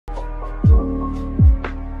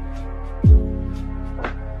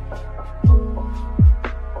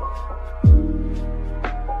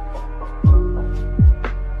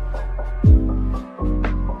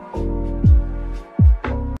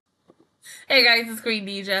Hey guys, it's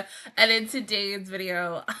Queendija, and in today's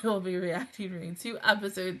video, I will be reacting to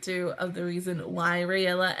episode 2 of the reason why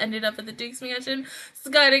Raeliana ended up at the Duke's Mansion.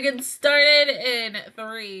 So go ahead and get started in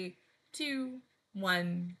 3, 2,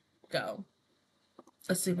 1, go.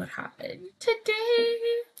 Let's see what happened today.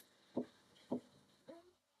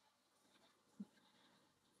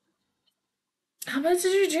 How much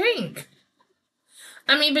did you drink?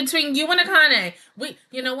 I mean, between you and Akane,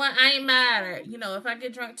 you know what? I ain't mad at it. You know, if I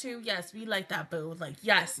get drunk too, yes, we like that, boo. Like,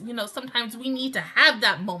 yes, you know, sometimes we need to have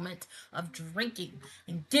that moment of drinking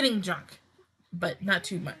and getting drunk, but not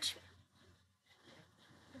too much.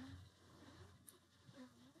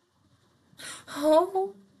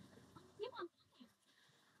 Oh,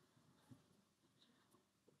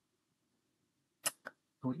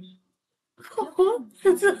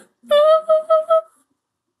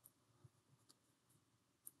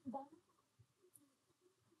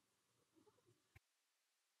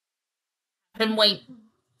 him wait.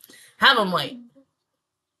 Have him wait.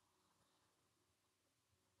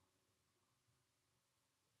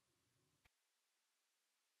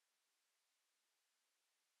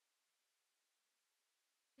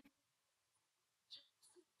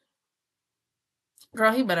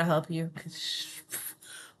 Girl, he better help you.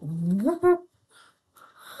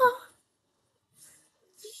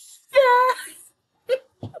 Yeah,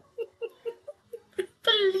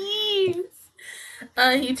 please.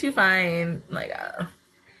 He too fine. Like, uh,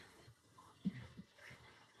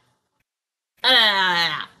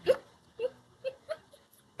 oh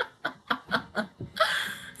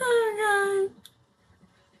god.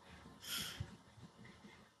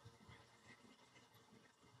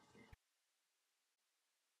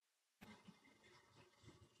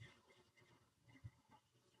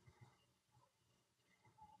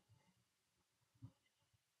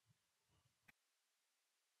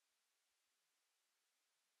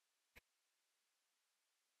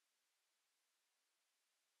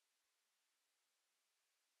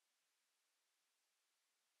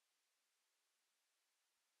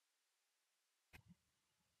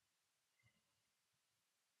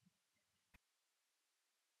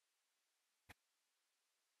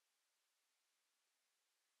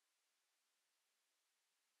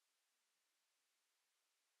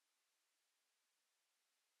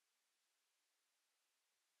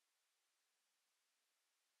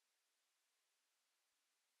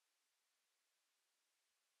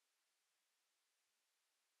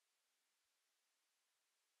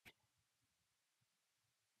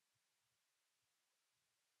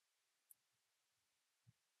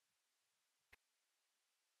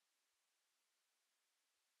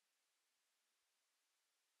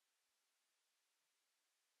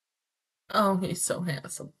 Oh, he's so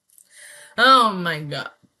handsome. Oh my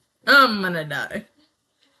god. I'm gonna die.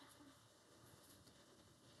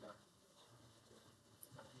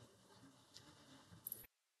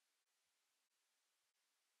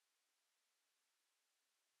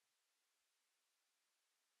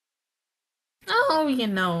 Oh, you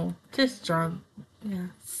know, just drunk. Yeah.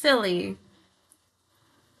 Silly.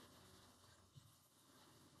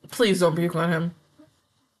 Please don't puke on him.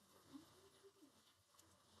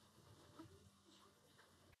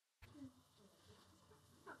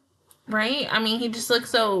 Right? I mean, he just looks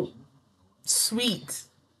so sweet.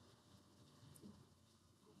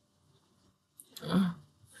 Ugh.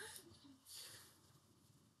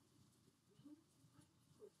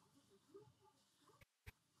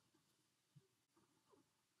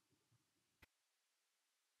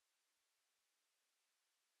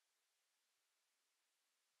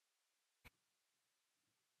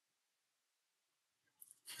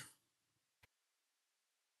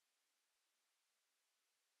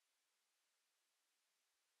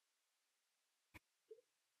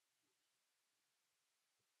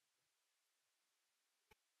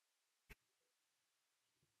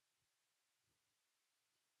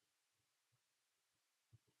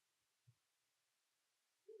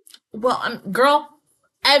 Well, girl,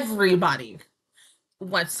 everybody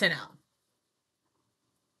wants to know.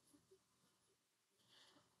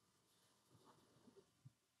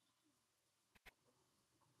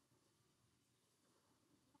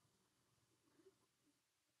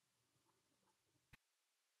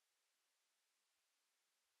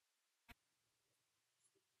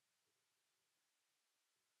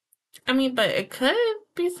 I mean, but it could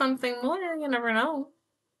be something more. You never know.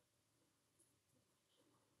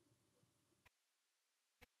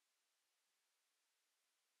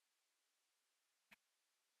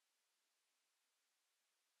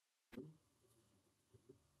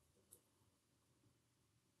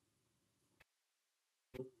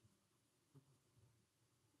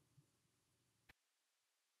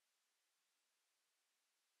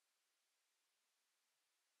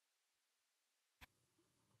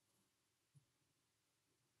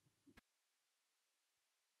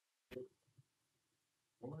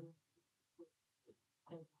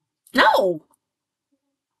 No.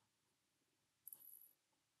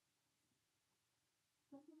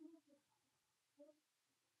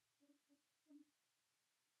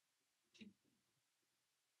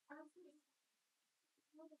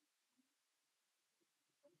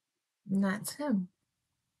 That's him.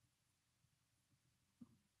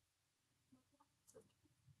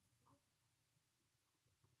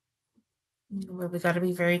 We got to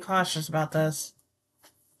be very cautious about this.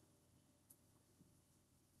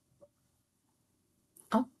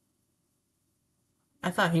 Oh,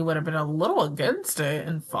 I thought he would have been a little against it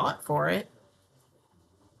and fought for it.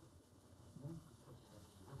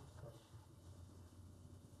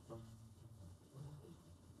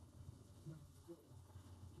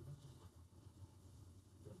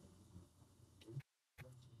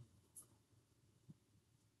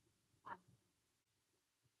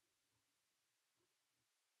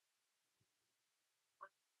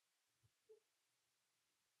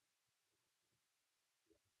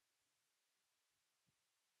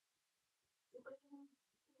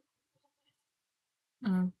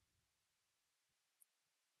 Mm.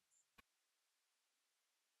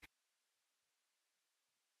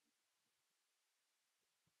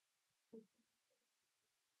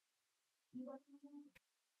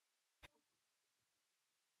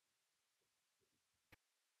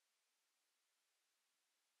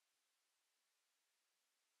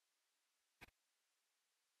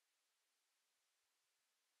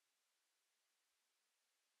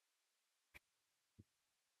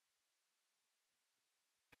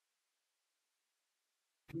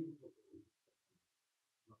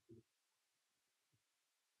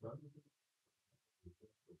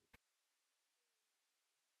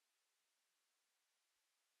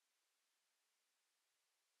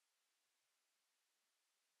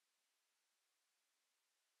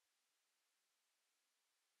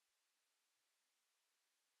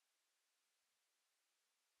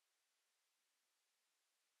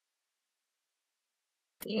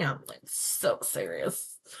 Damn, like so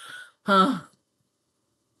serious. Huh.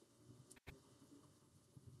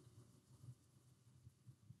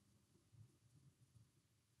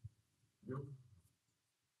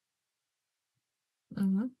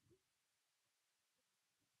 Hmm.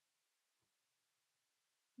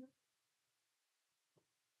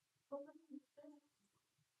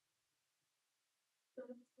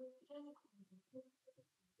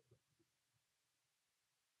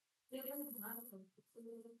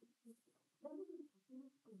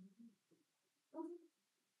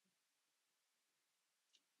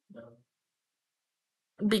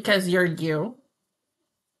 Because you're you.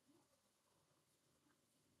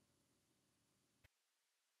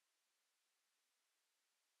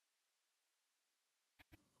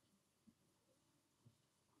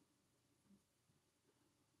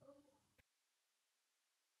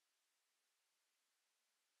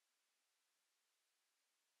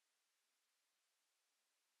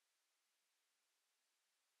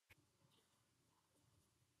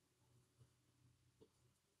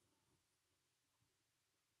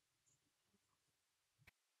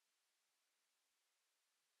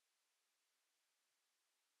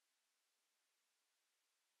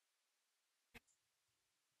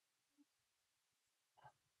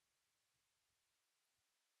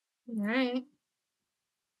 Right.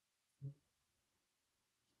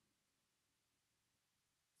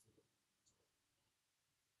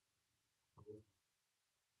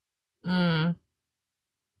 Mm.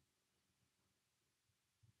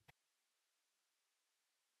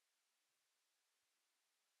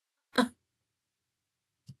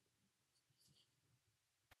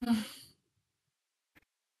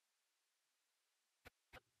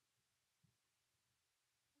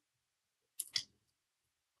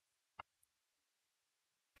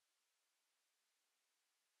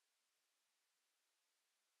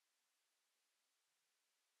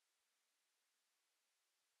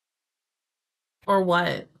 Or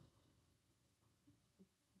what?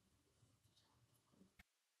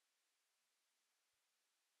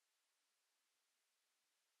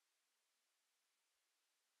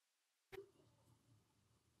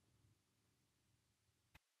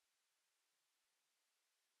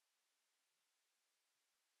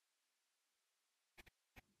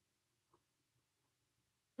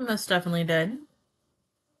 Most definitely did.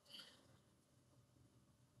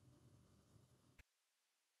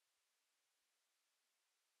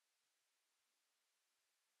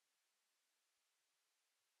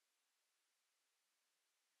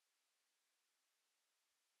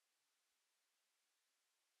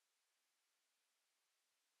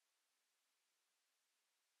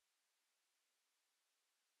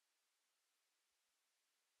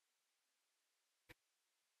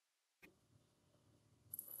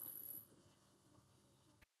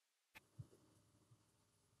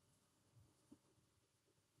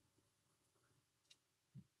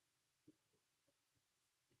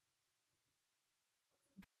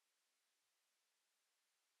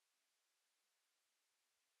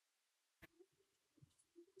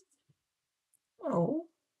 Oh.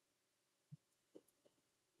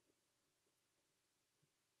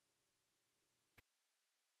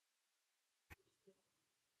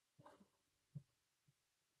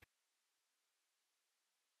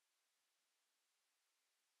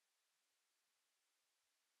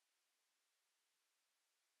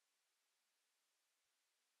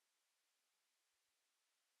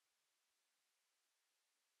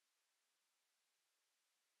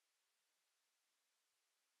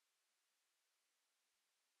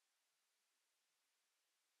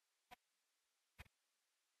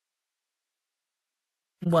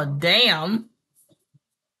 Well, damn.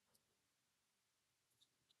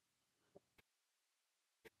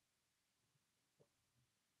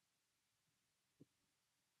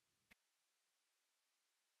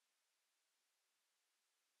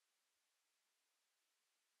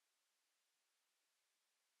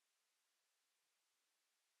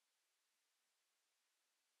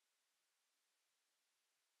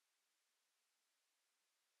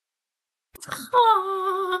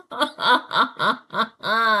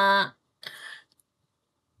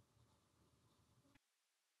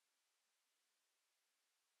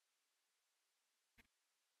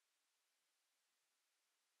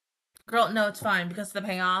 Girl, no, it's fine because the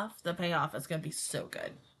payoff is gonna be so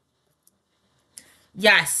good.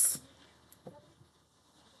 Yes.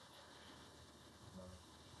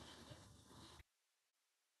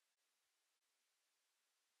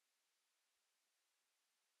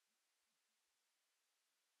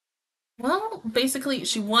 Well, basically,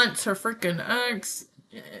 she wants her freaking ex,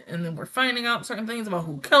 and then we're finding out certain things about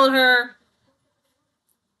who killed her.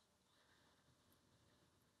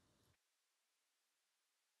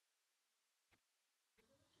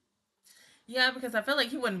 Yeah, because I feel like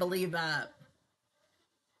he wouldn't believe that.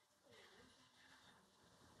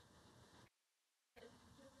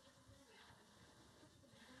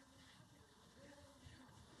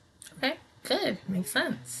 Okay, good. Makes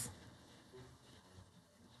sense.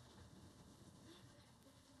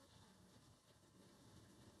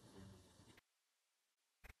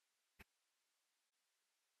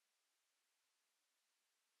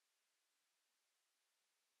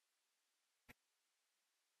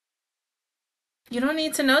 You don't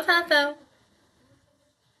need to know that, though.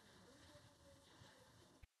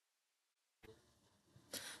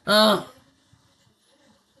 Oh,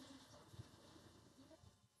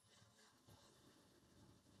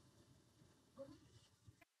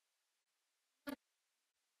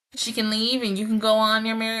 she can leave and you can go on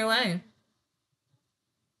your merry way.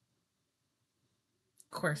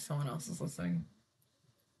 Of course, someone else is listening.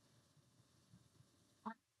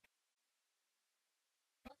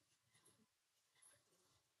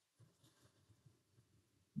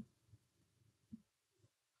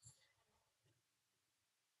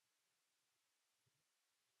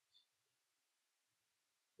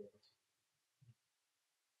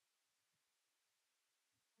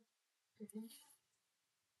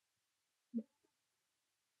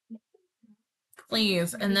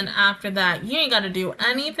 Please. And then after that, you ain't got to do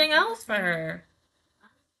anything else for her.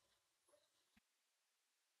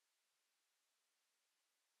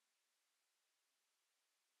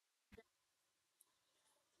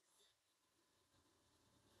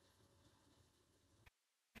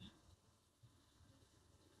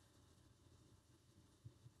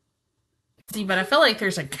 See, but I feel like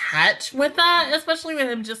there's a catch with that, especially with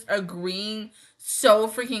him just agreeing so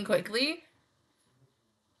freaking quickly.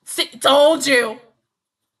 See, told you.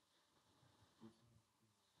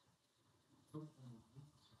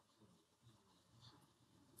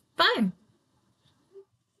 Fine.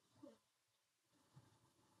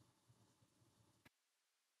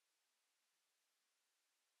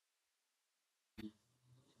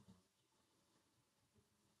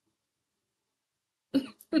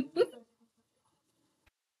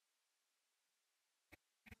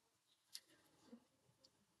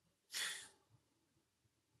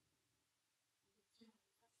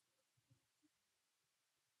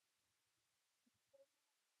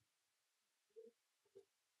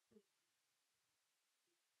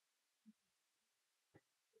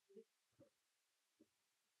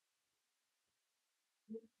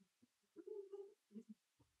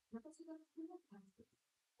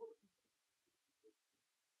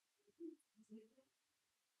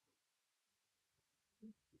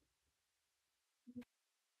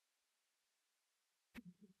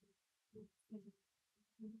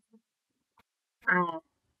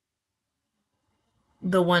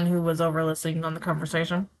 The one who was over listening on the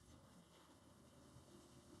conversation.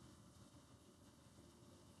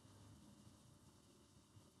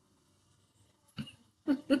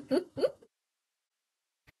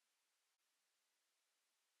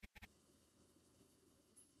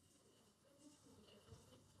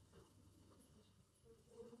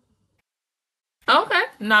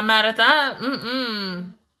 Not mad at that.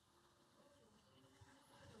 Mm-mm.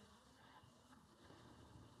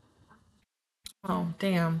 Oh,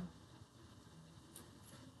 damn.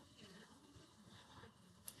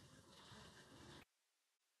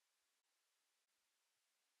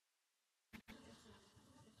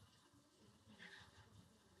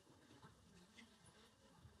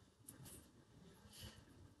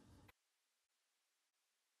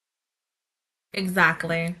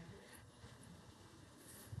 Exactly.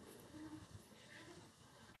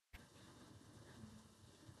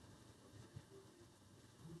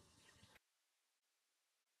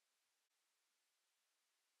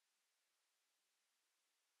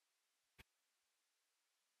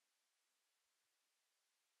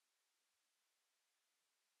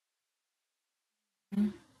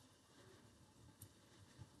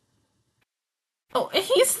 Oh,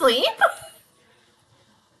 he sleep?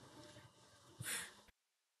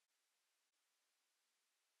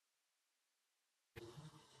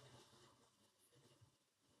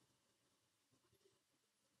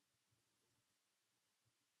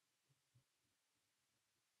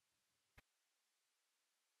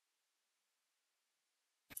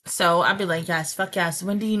 So I'd be like, yes, fuck yes.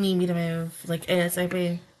 When do you need me to move? Like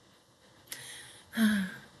ASAP.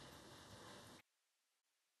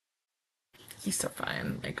 He's so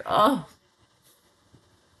fine. Like, oh.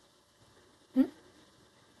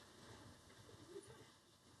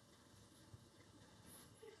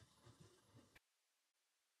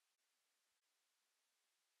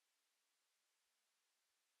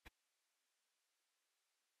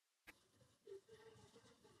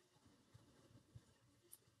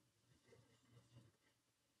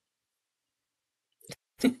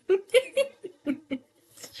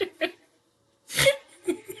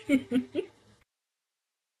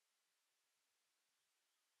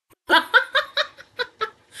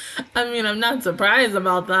 I mean, I'm not surprised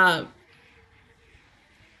about that.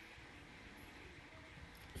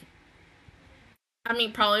 I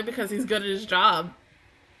mean, probably because he's good at his job.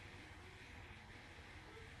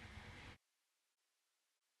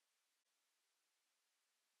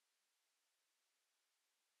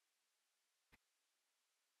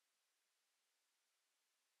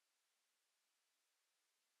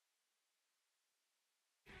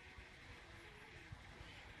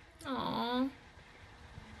 Aww.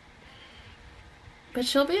 But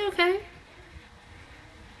she'll be okay.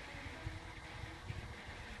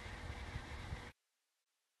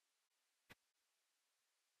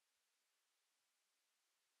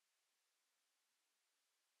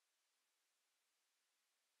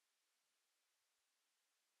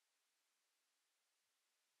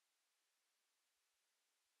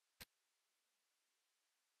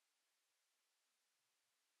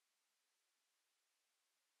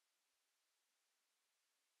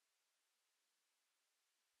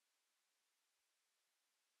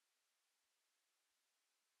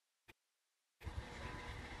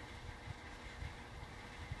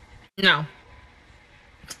 No.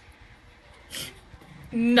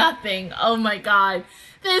 Nothing. Oh my god.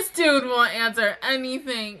 This dude won't answer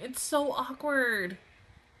anything. It's so awkward.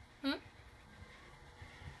 Hmm?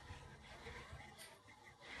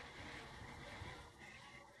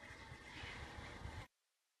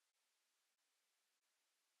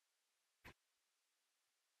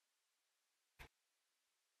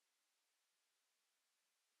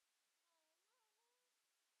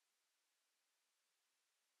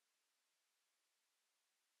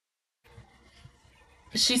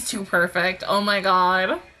 She's too perfect. Oh my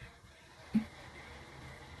god.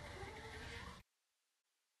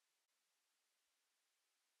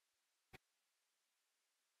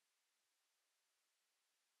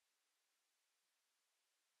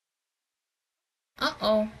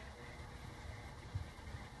 Uh-oh.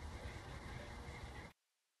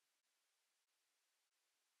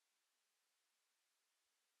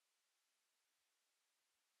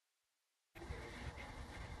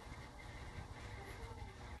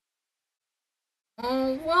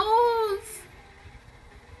 Oh, Rose.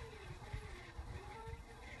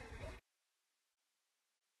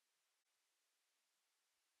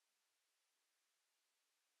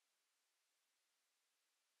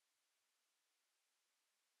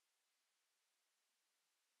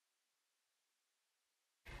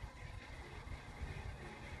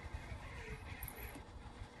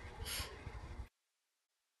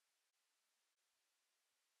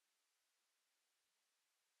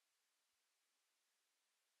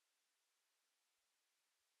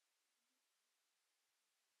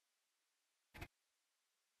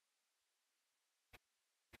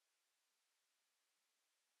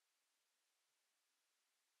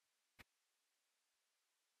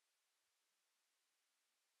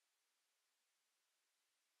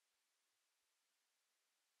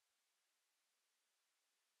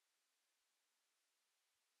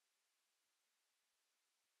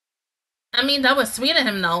 I mean, that was sweet of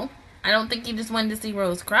him, though. I don't think he just wanted to see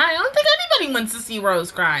Rose cry. I don't think anybody wants to see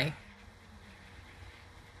Rose cry.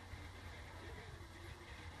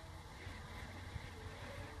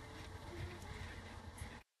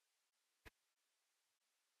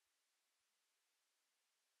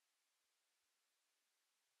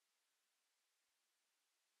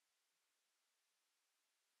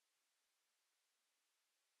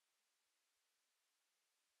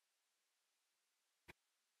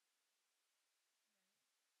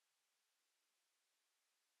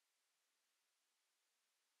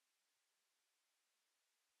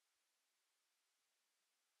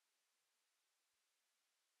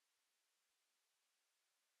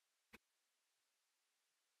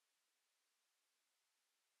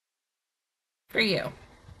 For you.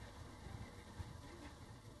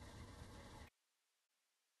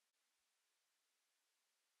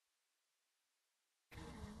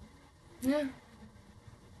 Yeah.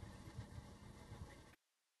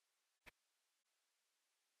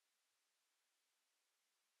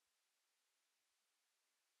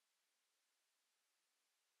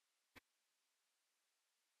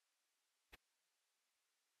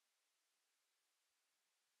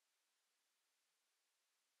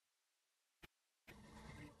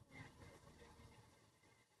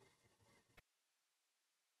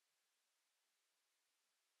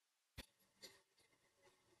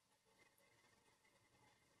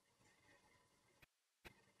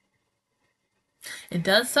 It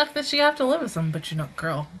does suck that she have to live with them, but you know,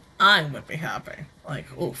 girl, I would be happy. Like,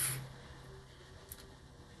 oof.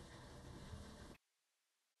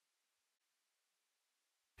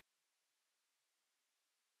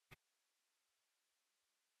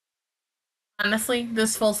 Honestly,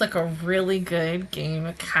 this feels like a really good game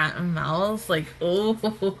of cat and mouse. Like,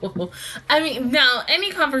 oh, I mean, now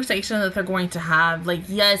any conversation that they're going to have, like,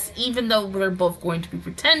 yes, even though they're both going to be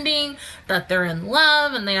pretending that they're in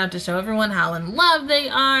love and they have to show everyone how in love they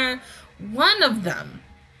are, one of them,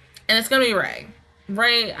 and it's gonna be Ray.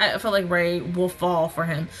 Ray, I feel like Ray will fall for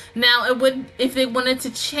him. Now, it would if they wanted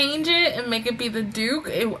to change it and make it be the Duke.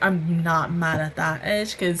 I'm not mad at that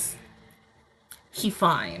edge because he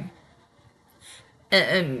fine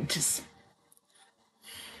and just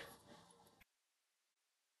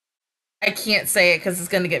I can't say it because it's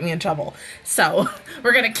going to get me in trouble. So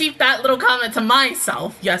we're going to keep that little comment to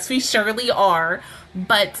myself. Yes, we surely are.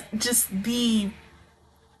 But just the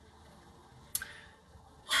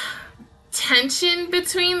tension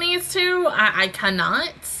between these two, I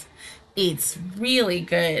cannot. It's really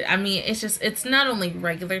good. I mean, it's not only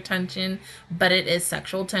regular tension, but it is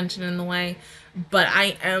sexual tension in the way. But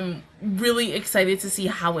I am really excited to see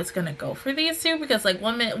how it's gonna go for these two because like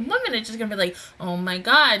one minute it's just gonna be like, oh my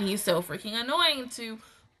god, he's so freaking annoying to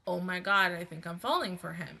oh my god, I think I'm falling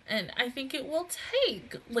for him. And I think it will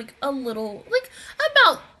take like a little like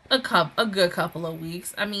about a good couple of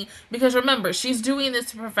weeks. I mean, because remember, she's doing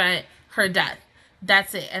this to prevent her death.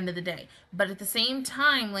 That's it, end of the day. But at the same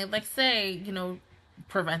time, like say,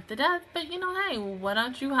 prevent the death, but hey, why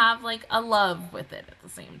don't you have like a love with it at the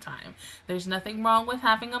same time? There's nothing wrong with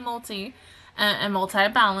having a and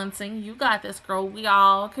multi-balancing. You got this, girl. We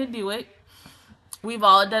all could do it. We've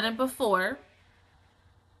all done it before.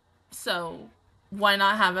 So why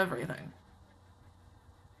not have everything?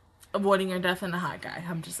 Avoiding your death in the hot guy.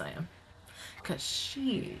 I'm just saying. Cause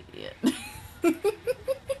shit.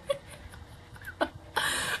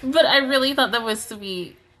 But I really thought that was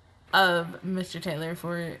sweet of Mr. Taylor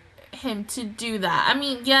for him to do that. I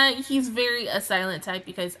mean, yeah, he's very a silent type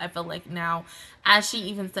because I feel like now, as she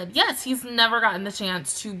even said, yes, he's never gotten the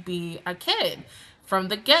chance to be a kid. From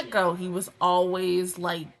the get-go, he was always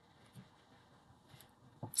like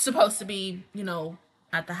supposed to be,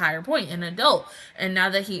 at the higher point, an adult. And now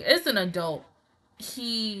that he is an adult,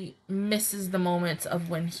 he misses the moments of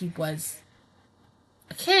when he was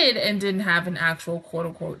a kid and didn't have an actual quote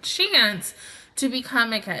unquote chance to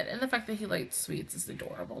become a kid. And the fact that he likes sweets is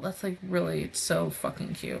adorable. That's like really so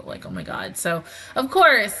fucking cute. Like, oh my god. So of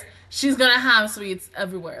course she's gonna have sweets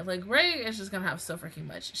everywhere. Like Ray is just gonna have so freaking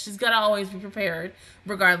much. She's gotta always be prepared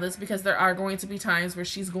regardless because there are going to be times where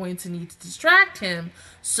she's going to need to distract him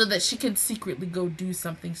so that she can secretly go do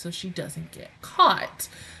something so she doesn't get caught.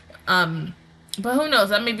 But who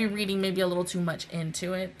knows? I may be reading maybe a little too much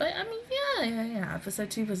into it. But I mean, yeah. Episode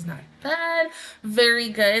 2 was not bad. Very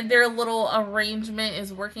good. Their little arrangement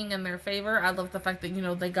is working in their favor. I love the fact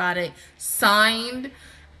that, they got it signed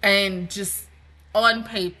and just on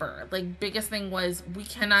paper. Like, biggest thing was we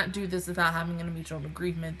cannot do this without having a mutual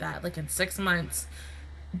agreement that, like, in 6 months,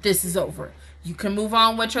 this is over. you can move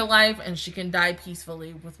on with your life and she can die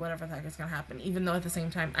peacefully with whatever the heck is going to happen. Even though at the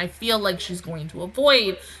same time, I feel like she's going to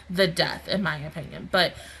avoid the death, in my opinion.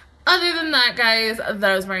 But other than that, guys,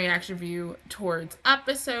 that was my reaction view towards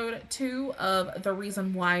episode 2 of The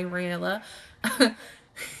Reason Why Raela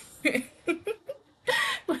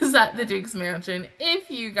was at the Duke's Mansion.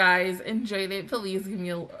 If you guys enjoyed it, please give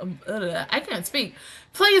me I can't speak.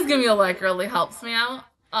 Please give me a like, it really helps me out.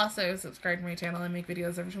 Also, subscribe to my channel. I make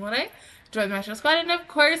videos every single day. Join the Master Squad, and of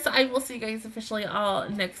course, I will see you guys officially all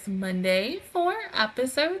next Monday for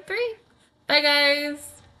episode 3. Bye,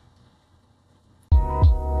 guys!